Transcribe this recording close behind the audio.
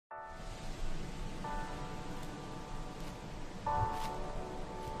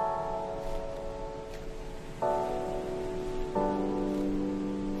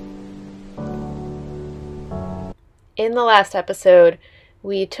In the last episode,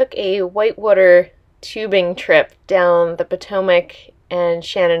 we took a whitewater tubing trip down the Potomac and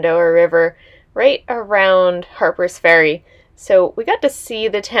Shenandoah River right around Harpers Ferry. So we got to see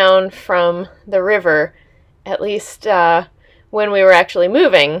the town from the river, at least when we were actually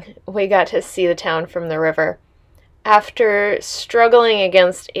moving, we got to see the town from the river. After struggling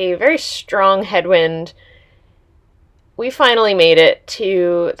against a very strong headwind, we finally made it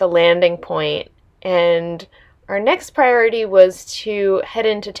to the landing point, and our next priority was to head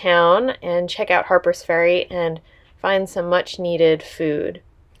into town and check out Harpers Ferry and find some much needed food.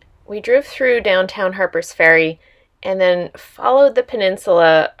 We drove through downtown Harpers Ferry and then followed the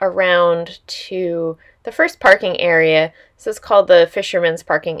peninsula around to the first parking area. This is called the Fisherman's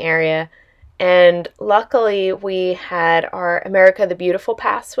Parking Area, and luckily we had our America the Beautiful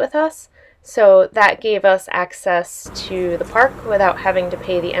pass with us, so that gave us access to the park without having to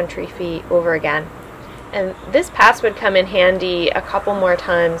pay the entry fee over again. And this pass would come in handy a couple more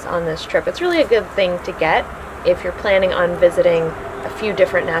times on this trip. It's really a good thing to get if you're planning on visiting a few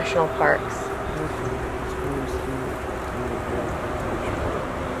different national parks.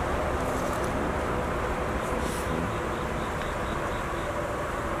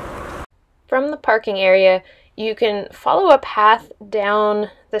 From the parking area, you can follow a path down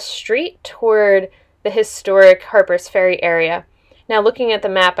the street toward the historic Harpers Ferry area. Now, looking at the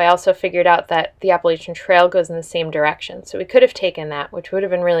map, I also figured out that the Appalachian Trail goes in the same direction, so we could have taken that, which would have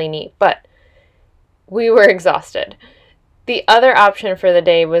been really neat, but we were exhausted. The other option for the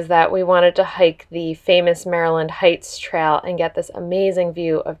day was that we wanted to hike the famous Maryland Heights Trail and get this amazing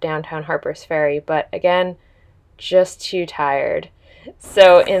view of downtown Harpers Ferry, but again, just too tired.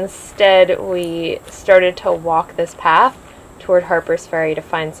 So instead, we started to walk this path toward Harpers Ferry to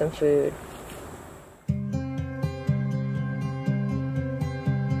find some food.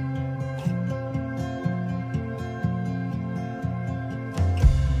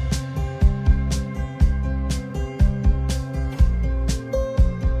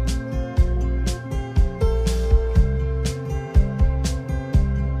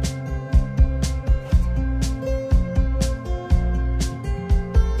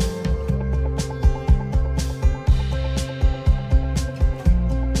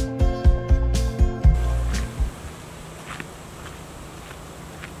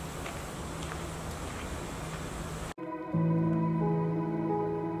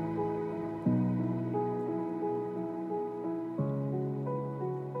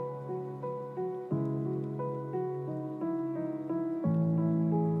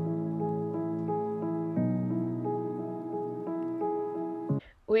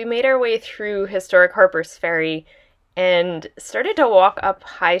 We made our way through historic Harpers Ferry and started to walk up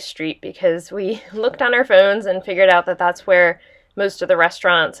High Street because we looked on our phones and figured out that that's where most of the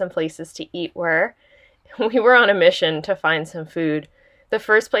restaurants and places to eat were. We were on a mission to find some food. The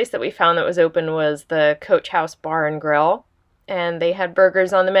first place that we found that was open was the Coach House Bar and Grill, and they had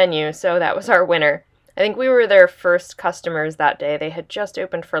burgers on the menu, so that was our winner. I think we were their first customers that day. They had just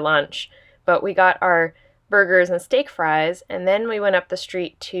opened for lunch, but we got our burgers and steak fries, and then we went up the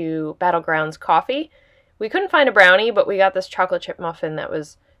street to Battlegrounds Coffee. We couldn't find a brownie, but we got this chocolate chip muffin that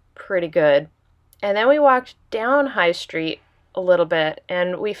was pretty good. And then we walked down High Street a little bit,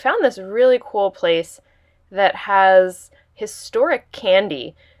 and we found this really cool place that has historic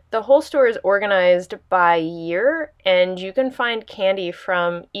candy. The whole store is organized by year, and you can find candy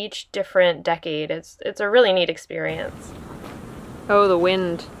from each different decade. It's a really neat experience. Oh, the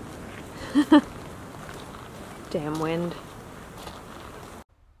wind. Damn wind.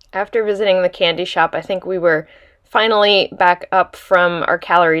 After visiting the candy shop, I think we were finally back up from our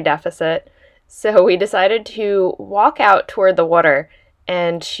calorie deficit, so we decided to walk out toward the water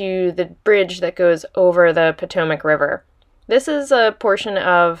and to the bridge that goes over the Potomac River. This is a portion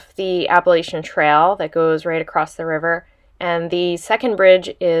of the Appalachian Trail that goes right across the river, and the second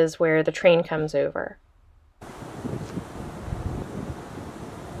bridge is where the train comes over.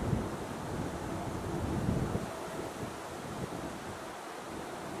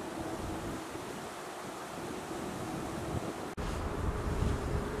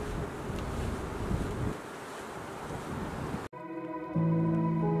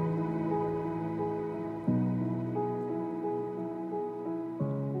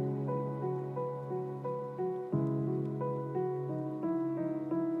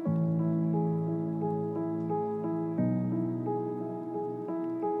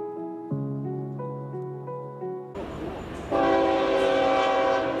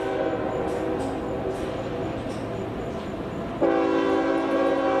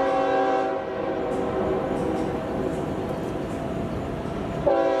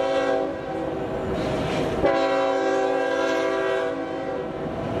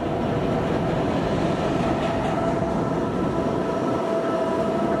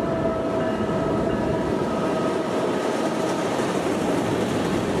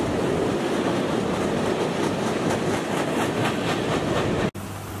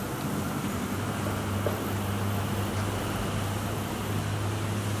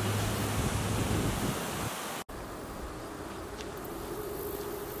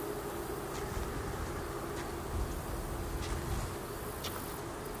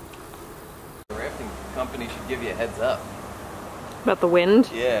 company should give you a heads up. About the wind?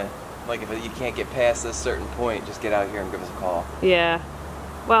 Yeah. Like if you can't get past this certain point, just get out here and give us a call. Yeah.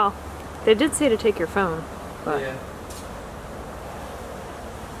 Well, they did say to take your phone, but yeah.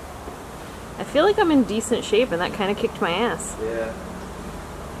 I feel like I'm in decent shape, and that kind of kicked my ass. Yeah.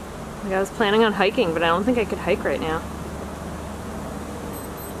 Like I was planning on hiking, but I don't think I could hike right now.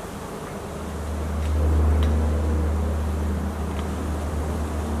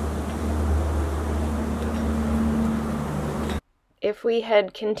 If we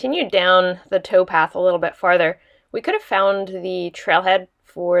had continued down the towpath a little bit farther, we could have found the trailhead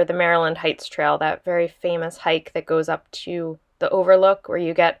for the Maryland Heights Trail, that very famous hike that goes up to the overlook where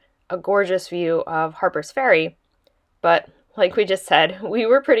you get a gorgeous view of Harpers Ferry. But like we just said, we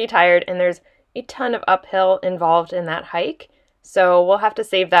were pretty tired and there's a ton of uphill involved in that hike, so we'll have to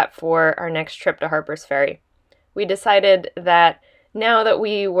save that for our next trip to Harpers Ferry. We decided that now that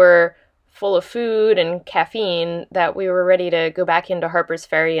we were full of food and caffeine, that we were ready to go back into Harpers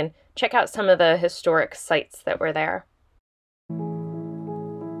Ferry and check out some of the historic sites that were there.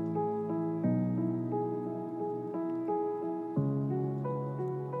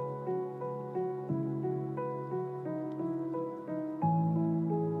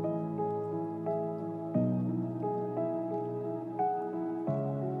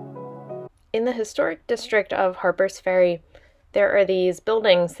 In the historic district of Harpers Ferry, there are these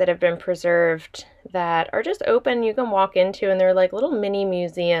buildings that have been preserved that are just open, you can walk into, and they're like little mini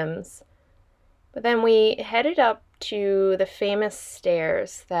museums. But then we headed up to the famous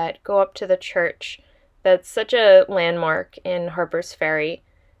stairs that go up to the church that's such a landmark in Harpers Ferry.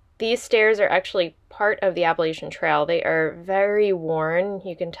 These stairs are actually part of the Appalachian Trail. They are very worn.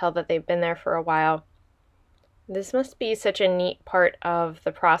 You can tell that they've been there for a while. This must be such a neat part of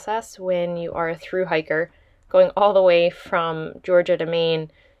the process when you are a thru hiker going all the way from Georgia to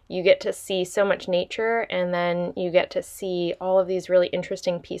Maine. You get to see so much nature, and then you get to see all of these really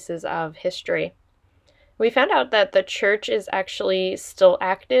interesting pieces of history. We found out that the church is actually still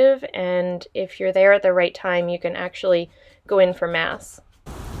active, and if you're there at the right time, you can actually go in for Mass.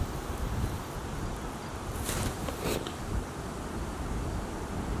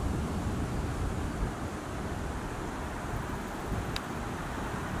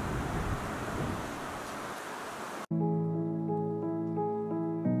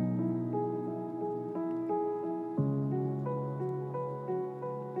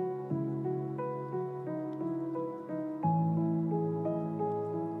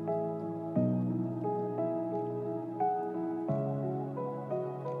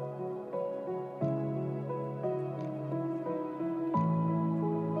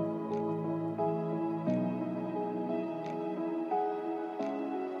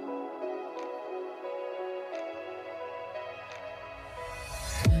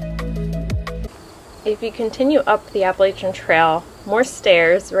 If you continue up the Appalachian Trail, more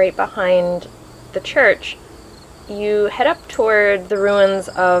stairs right behind the church, you head up toward the ruins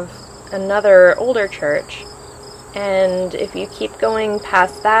of another older church. And if you keep going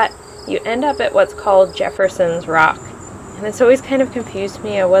past that, you end up at what's called Jefferson's Rock. And it's always kind of confused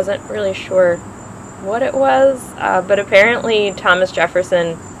me. I wasn't really sure what it was, but apparently Thomas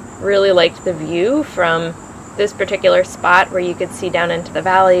Jefferson really liked the view from this particular spot where you could see down into the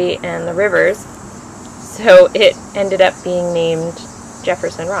valley and the rivers. So it ended up being named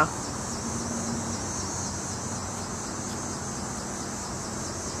Jefferson Rock.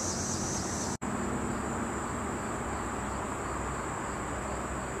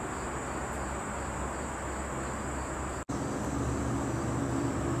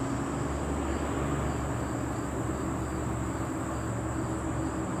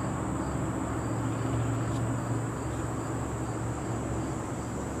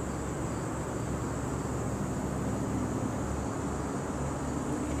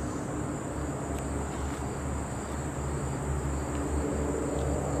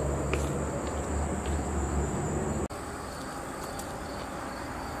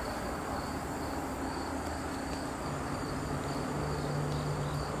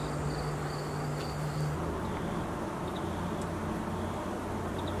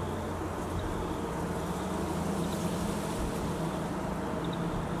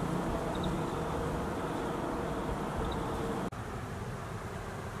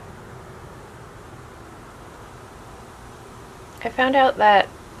 I found out that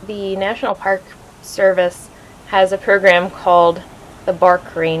the National Park Service has a program called the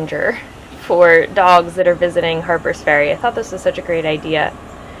Bark Ranger for dogs that are visiting Harpers Ferry. I thought this was such a great idea.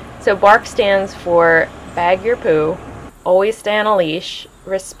 So BARK stands for Bag Your Poo, Always Stay on a Leash,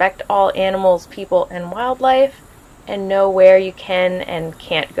 Respect All Animals, People, and Wildlife, and Know Where You Can and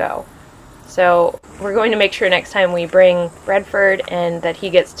Can't Go. So we're going to make sure next time we bring Redford and that he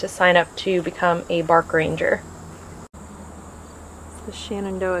gets to sign up to become a bark ranger. It's the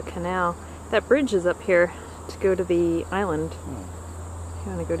Shenandoah Canal. That bridge is up here to go to the island. If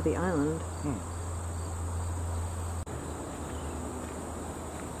you want to go to the island.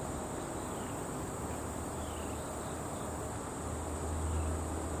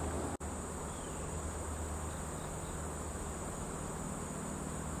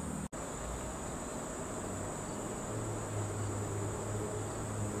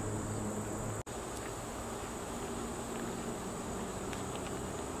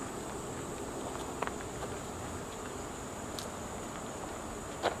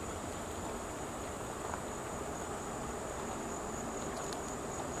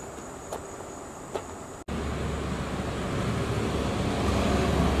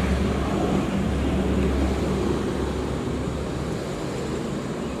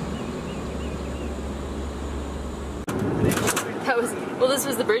 Well, this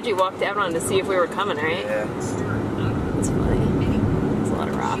was the bridge you walked out on to see if we were coming, right? Yeah. It's funny. There's a lot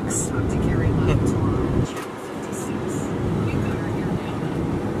of rocks.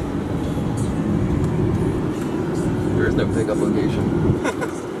 There is no pickup location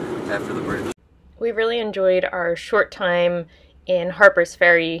after the bridge. We really enjoyed our short time in Harpers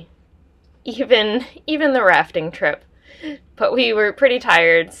Ferry, even the rafting trip. But we were pretty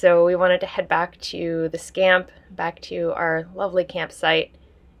tired, so we wanted to head back to the SCAMP, back to our lovely campsite,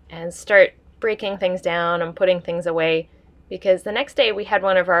 and start breaking things down and putting things away, because the next day we had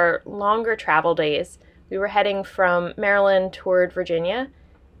one of our longer travel days. We were heading from Maryland toward Virginia,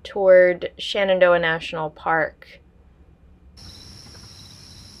 toward Shenandoah National Park.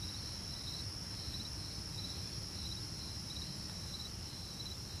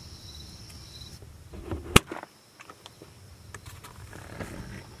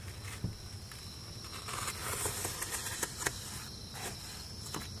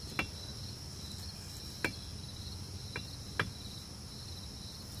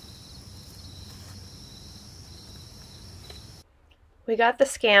 We got the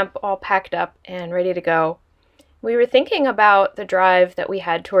SCAMP all packed up and ready to go. We were thinking about the drive that we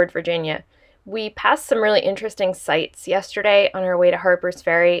had toward Virginia. We passed some really interesting sights yesterday on our way to Harpers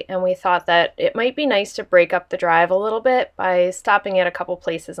Ferry, and we thought that it might be nice to break up the drive a little bit by stopping at a couple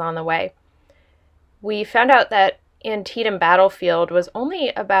places on the way. We found out that Antietam Battlefield was only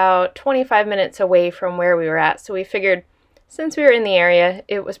about 25 minutes away from where we were at, so we figured since we were in the area,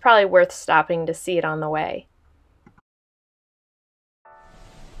 it was probably worth stopping to see it on the way.